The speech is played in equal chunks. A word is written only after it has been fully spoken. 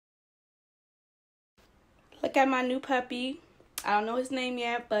Look at my new puppy. I don't know his name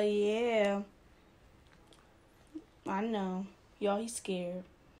yet, but yeah. I know. Y'all, he's scared.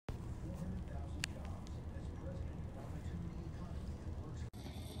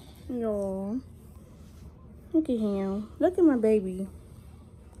 Y'all. Look at him. Look at my baby.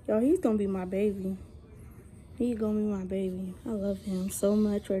 Y'all, he's gonna be my baby. He's gonna be my baby. I love him so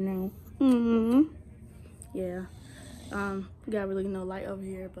much right now. Yeah. Got really no light over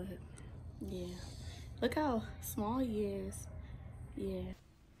here, but yeah. Look how small he is. Yeah.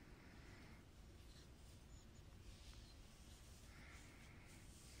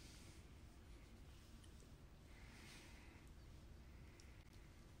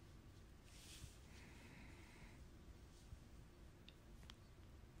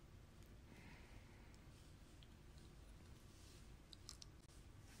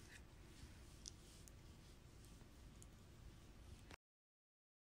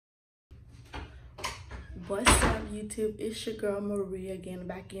 What's up, YouTube? It's your girl Maria again,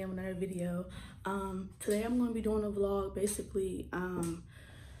 back in with another video. Today I'm gonna be doing a vlog, basically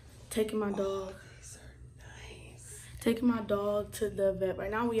taking my dog. These are nice. Taking my dog to the vet. Right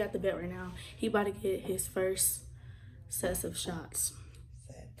now we at the vet right now. He about to get his first set of shots.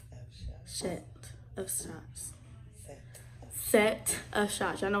 Set of shots. Set of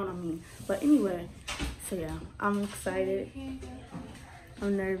shots. Y'all know what I mean. But anyway, so yeah, I'm excited.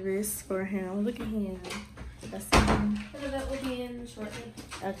 I'm nervous for him. Look at him. That's him. The vet will be in shortly.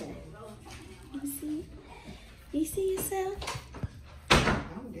 Okay. You see? You see yourself?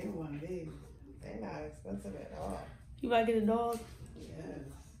 I'm getting one of these. They're not expensive at all. You about to get a dog? Yes.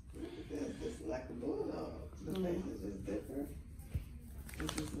 This is like a bulldog. The face is just different.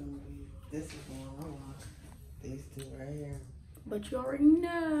 This is the one I want. These two right here. But you already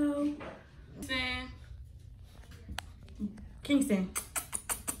know. Kingston.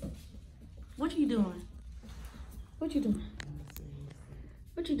 What you doing? What you doing?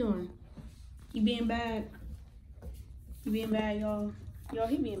 What you doing? You being bad? You being bad, y'all? Y'all,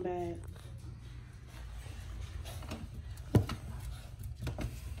 he being bad.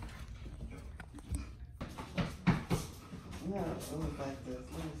 No, it was like this.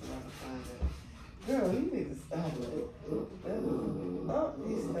 Let me see if I can find it. Girl, you need to stop it. Oh,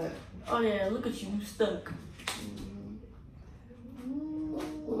 he's stuck. Oh yeah, look at you stuck.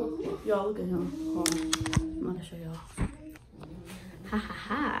 Y'all, look at him. Hold on. I'm gonna show y'all. Ha ha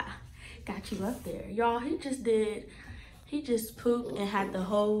ha. Got you up there. Y'all, he just pooped and had this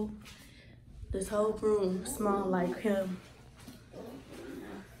whole room smell like him.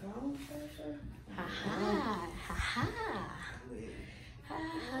 Ha ha. Ha ha. Ha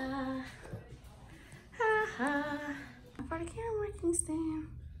ha. Ha ha. For the camera, Kingston.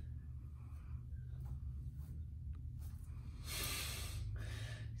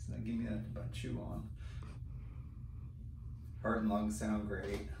 He's not giving me that to chew on. Heart and lungs sound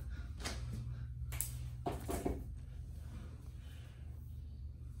great.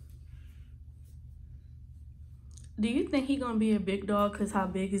 Do you think he gonna be a big dog because how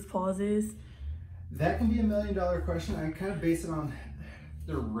big his paws is? That can be $1 million question. I kind of base it on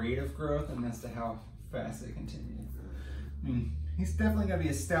the rate of growth and as to how fast they continue. I mean, he's definitely gonna be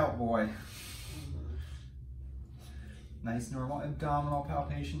a stout boy. Nice normal abdominal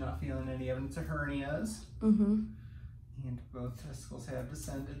palpation, not feeling any evidence of hernias. Mm-hmm. And both testicles have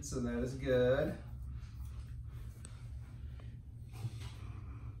descended, so that is good.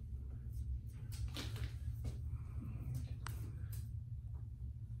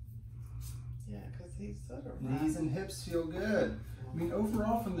 Yeah, because he's sort of Knees and hips feel good. I mean,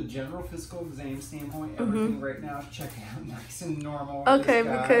 overall, from the general physical exam standpoint, everything right now is checking out nice and normal. with Okay,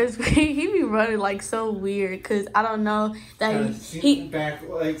 this guy. because he be running like so weird. Because I don't know that Kinda he back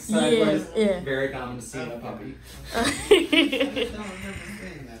like sideways. yeah. Very common to see in a puppy. I don't remember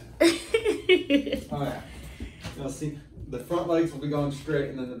saying that. Oh yeah. You'll see the front legs will be going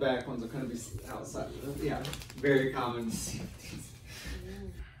straight, and then the back ones will kind of be outside. Yeah, very common to see.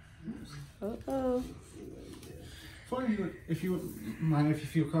 Uh-oh. Funny, if you wouldn't mind, if you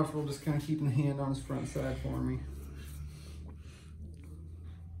feel comfortable, just kind of keeping the hand on his front side for me.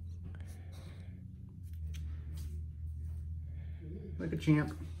 Like a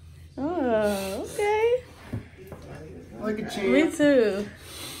champ. Oh, okay. Like a champ. Me too.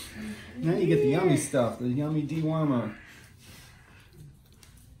 Now you get the yummy stuff, the yummy dewormer.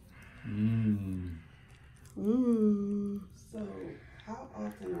 Mmm. Mmm. So, how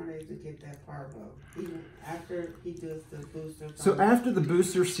often are they to get that parvo? Even after he does the booster? So after the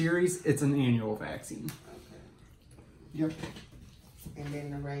booster series, it's an annual vaccine. Okay. Yep. And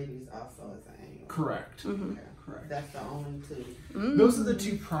then the rabies also is an annual. Correct. Mm-hmm. Okay. Correct. That's the only two. Mm. Those are the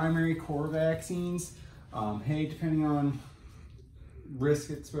two primary core vaccines. Hay, depending on risk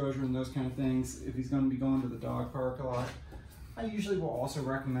exposure and those kind of things, if he's going to be going to the dog park a lot, I usually will also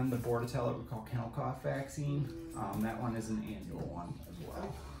recommend the Bordetella, what we call kennel cough vaccine. That one is an annual one as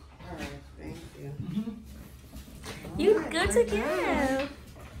well. All right, thank you. You good to go.